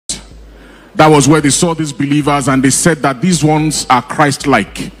That was where they saw these believers and they said that these ones are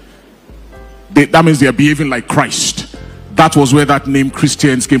Christ-like. That means they are behaving like Christ. That was where that name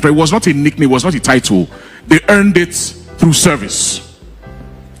Christians came from. It was not a nickname, it was not a title. They earned it through service.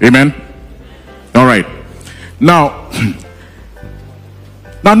 Amen? All right. Now,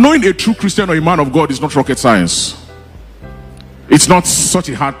 knowing a true Christian or a man of God is not rocket science. It's not such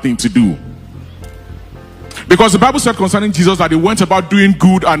a hard thing to do. Because the Bible said concerning Jesus that he went about doing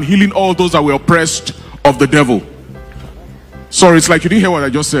good and healing all those that were oppressed of the devil. Sorry, it's like you didn't hear what I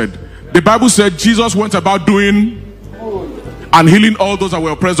just said. The Bible said Jesus went about doing and healing all those that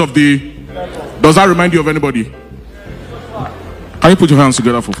were oppressed of the devil. Does that remind you of anybody? Can you put your hands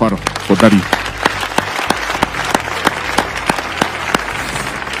together for Father, for Daddy?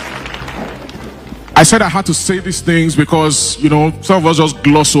 I said I had to say these things because, you know, some of us just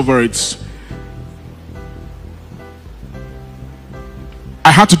gloss over it. I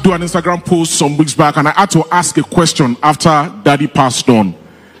had to do an Instagram post some weeks back and I had to ask a question after Daddy passed on.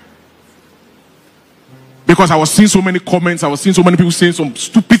 Because I was seeing so many comments, I was seeing so many people saying some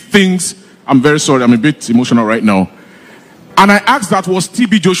stupid things. I'm very sorry, I'm a bit emotional right now. And I asked that, was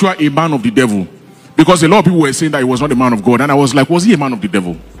TB Joshua a man of the devil? Because a lot of people were saying that he was not a man of God. And I was like, was he a man of the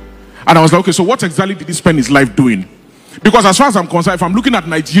devil? And I was like, okay, so what exactly did he spend his life doing? Because as far as I'm concerned, if I'm looking at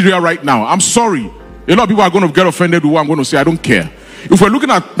Nigeria right now, I'm sorry. A lot of people are going to get offended with what I'm going to say. I don't care. If we're looking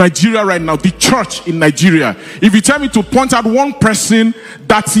at Nigeria right now, the church in Nigeria, if you tell me to point out one person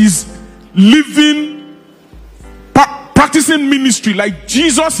that is living, practicing ministry like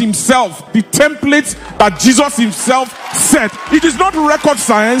Jesus himself, the templates that Jesus himself set, it is not rocket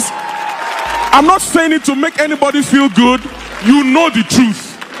science. I'm not saying it to make anybody feel good. You know the truth.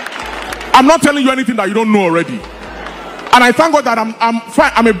 I'm not telling you anything that you don't know already. And I thank God that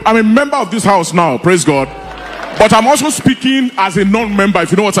I'm a member of this house now, praise God. But I'm also speaking as a non-member,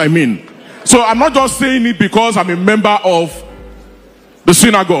 if you know what I mean. So I'm not just saying it because I'm a member of the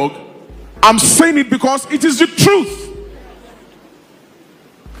synagogue. I'm saying it because it is the truth.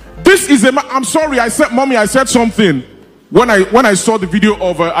 This is I'm sorry, Mommy, I said something when I saw the video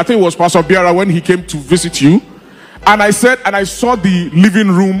of, I think it was Pastor Biara when he came to visit you. And I saw the living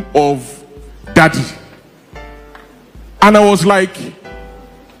room of Daddy. And I was like,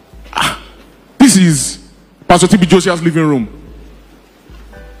 this is Pastor TB Joshua's living room.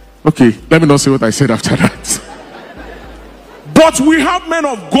 Okay, let me not say what I said after that. But we have men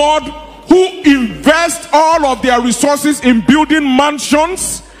of God who invest all of their resources in building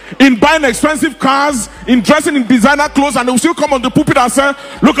mansions, in buying expensive cars, in dressing in designer clothes, and they will still come on the pulpit and say,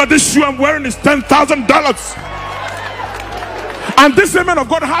 look at this shoe I'm wearing, it's $10,000. And these men of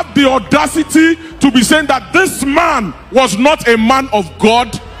God have the audacity to be saying that this man was not a man of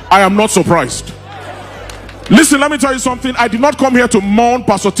God. I am not surprised. Listen, let me tell you something. I did not come here to mourn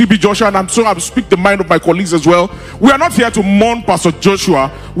Pastor TB Joshua, and I'm sure I will speak the mind of my colleagues as well. We are not here to mourn Pastor Joshua.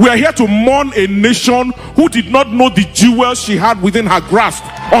 We are here to mourn a nation who did not know the jewels she had within her grasp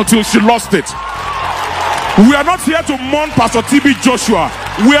until she lost it. We are not here to mourn Pastor TB Joshua.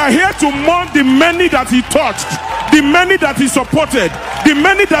 We are here to mourn the many that he touched, the many that he supported, the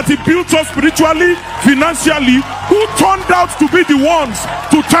many that he built up spiritually, financially, who turned out to be the ones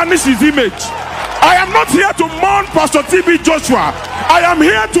to tarnish his image. I am not here to mourn Pastor TB Joshua. I am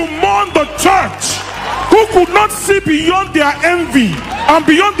here to mourn the church who could not see beyond their envy and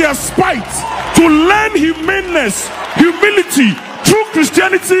beyond their spite to learn humaneness, humility, true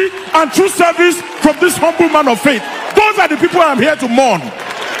Christianity and true service from this humble man of faith. Those are the people I am here to mourn.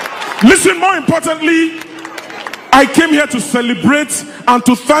 Listen, more importantly, I came here to celebrate and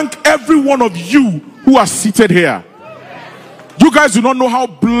to thank every one of you who are seated here. You guys do not know how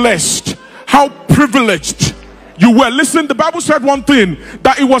blessed, how privileged you were. Listen, the Bible said one thing,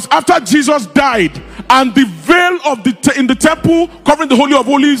 that it was after Jesus died and the veil of in the temple covering the Holy of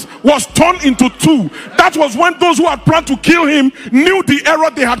Holies was torn into two. That was when those who had planned to kill him knew the error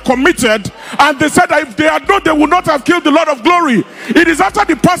they had committed, and they said that if they had known, they would not have killed the Lord of glory. It is after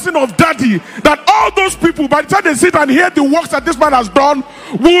the passing of Daddy that all those people, by the time they sit and hear the works that this man has done,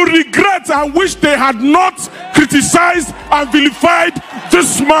 will regret and wish they had not criticized and vilified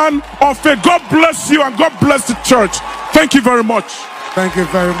this man of faith. God bless you and God bless the church. Thank you very much. Thank you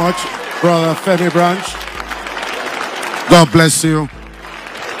very much, Brother Femi Branch. God bless you.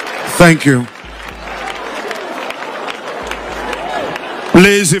 Thank you.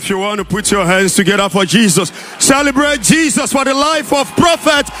 Please, if you want to put your hands together for Jesus, celebrate Jesus for the life of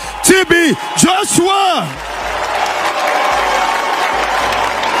Prophet TB Joshua.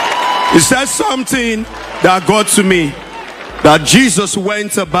 He said something that got to me, that Jesus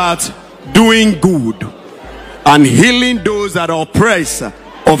went about doing good and healing those that are oppressed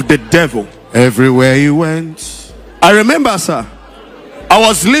of the devil. Everywhere he went. I remember, sir, I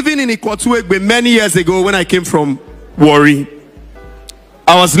was living in Ikotuegbe many years ago when I came from Warri.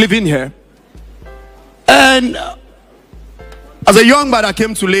 I was living here. And as a young man, I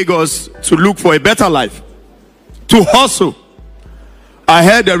came to Lagos to look for a better life, to hustle. I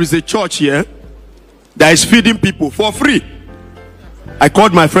heard there is a church here that is feeding people for free. I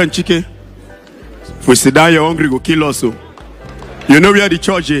called my friend Chike. If we sit down, you're hungry, go kill us. So. You know where the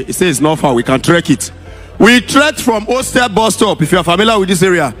church is? He says it's not far, we can trek it. We trekked from Ostel bus stop, if you are familiar with this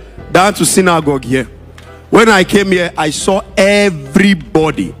area, down to synagogue here. When I came here, I saw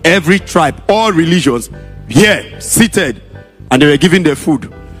everybody, every tribe, all religions here, seated, and they were giving their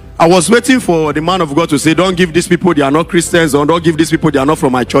food. I was waiting for the man of God to say, don't give these people, they are not Christians, or don't give these people, they are not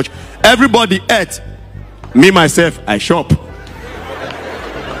from my church. Everybody ate. Me, myself, I shop.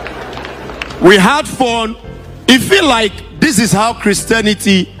 We had fun. It feel like this is how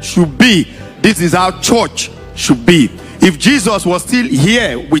Christianity should be. This is how church should be. If Jesus was still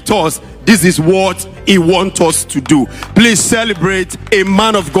here with us, this is what he wants us to do. Please celebrate a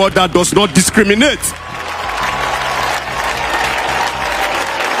man of God that does not discriminate.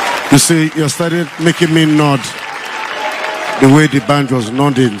 You see, you started making me nod the way the band was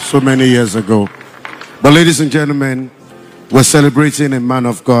nodding so many years ago. But ladies and gentlemen, we're celebrating a man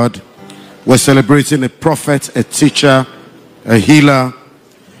of God. We're celebrating a prophet, a teacher, a healer.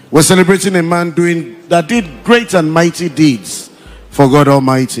 We're celebrating a man that did great and mighty deeds for God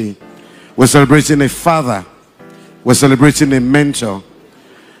Almighty. We're celebrating a father. We're celebrating a mentor.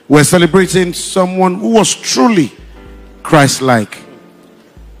 We're celebrating someone who was truly Christ-like.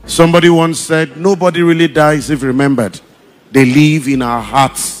 Somebody once said, nobody really dies if remembered. They live in our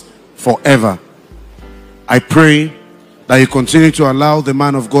hearts forever. I pray that you continue to allow the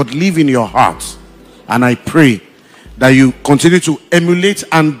man of God live in your heart. And I pray that you continue to emulate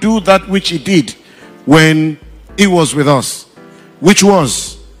and do that which he did when he was with us, which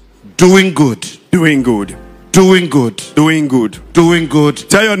was doing good. Doing good. Doing good. Doing good. Doing good.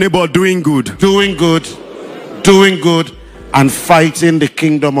 Tell your neighbor, doing good. Doing good. Doing good. And fighting the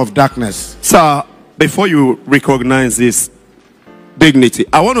kingdom of darkness. Sir, before you recognize this dignity,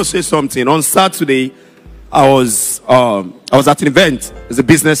 I want to say something. On Saturday, I was at an event. It's a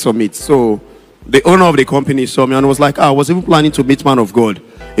business summit. So the owner of the company saw me and was like, I was even planning to meet man of God,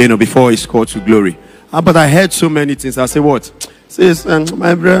 before he's called to glory. But I heard so many things. I said, what? He says,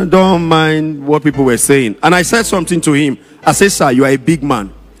 my brother, don't mind what people were saying. And I said something to him. I said, sir, you are a big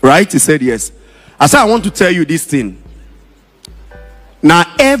man, right? He said, yes. I said, I want to tell you this thing. Now,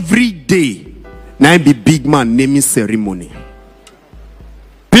 every day, now be big man naming ceremony.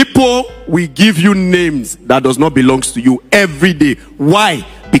 People will give you names that does not belong to you every day. Why?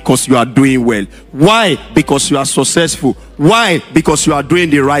 Because you are doing well. Why? Because you are successful. Why? Because you are doing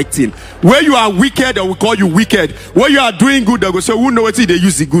the right thing. Where you are wicked, they will call you wicked. Where you are doing good, they will say, who knows what they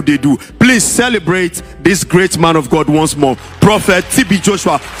use the good they do. Please celebrate this great man of God once more, Prophet TB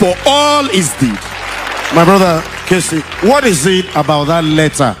Joshua, for all his deed. My brother Casey, what is it about that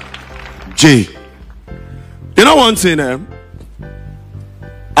letter J? You know one thing,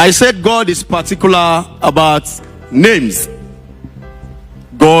 I said God is particular about names.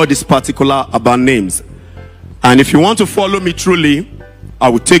 God is particular about names. And if you want to follow me truly, I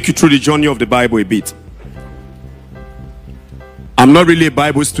will take you through the journey of the Bible a bit. I'm not really a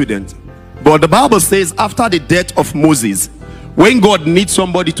Bible student, but the Bible says after the death of Moses, when God needs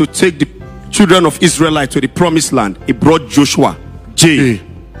somebody to take the children of Israel to the promised land, he brought Joshua, J.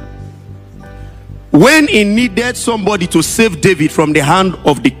 When he needed somebody to save David from the hand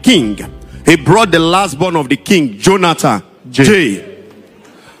of the king, he brought the lastborn of the king, Jonathan, J.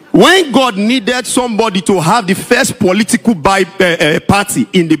 When God needed somebody to have the first political party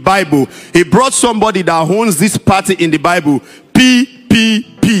in the Bible, he brought somebody that owns this party in the Bible,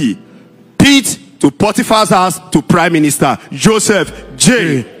 PPP. Pete to Potiphar's house to prime minister, Joseph,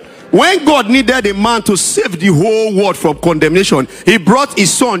 J. When God needed a man to save the whole world from condemnation, he brought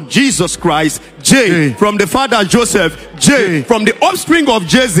his son, Jesus Christ, J. From the father, Joseph, J. From the offspring of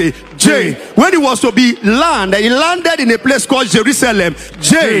Jesse, J. When he was to be landed, he landed in a place called Jerusalem,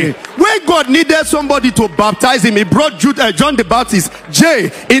 J. When God needed somebody to baptize him, he brought John the Baptist, J.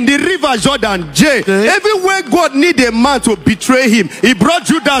 In the river Jordan, J. Everywhere God needed a man to betray him, he brought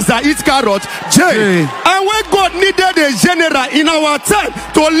Judas that eats carrots, J. And when God needed a general in our time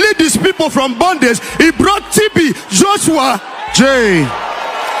to lead these people from bondage, he brought TB Joshua, J.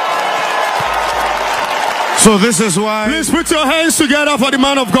 So this is why, please put your hands together for the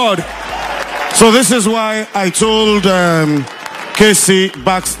man of God. So this is why I told Casey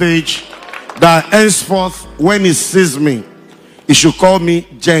backstage that henceforth when he sees me, he should call me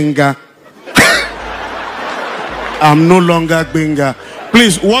Jenga. I'm no longer Benga.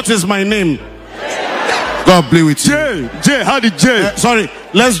 Please, what is my name? God be with you. J. How did J? Sorry,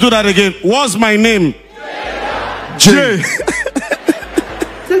 let's do that again. What's my name? J.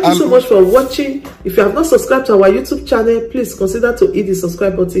 Thank you so much for watching. If you have not subscribed to our YouTube channel, please consider to hit the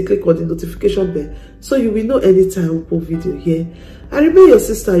subscribe button, click on the notification bell, so you will know anytime we post video here. And remember, your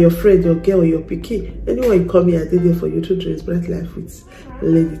sister, your friend, your girl, or your pikin, anyone you call me, I did there for you to dream bright life with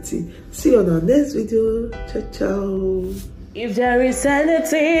Lady T. See you on our next video. Ciao, ciao. If there is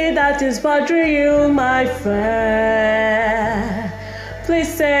anything that is bothering you, my friend,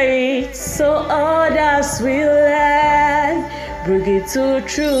 please say it so others will learn. Bring it to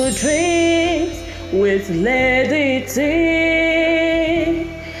true dreams with Lady T,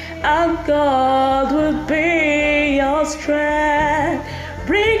 and God will be your strength.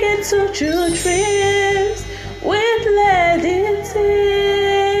 Bring it to true dreams with Lady T,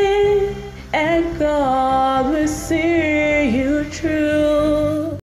 and God will see you through.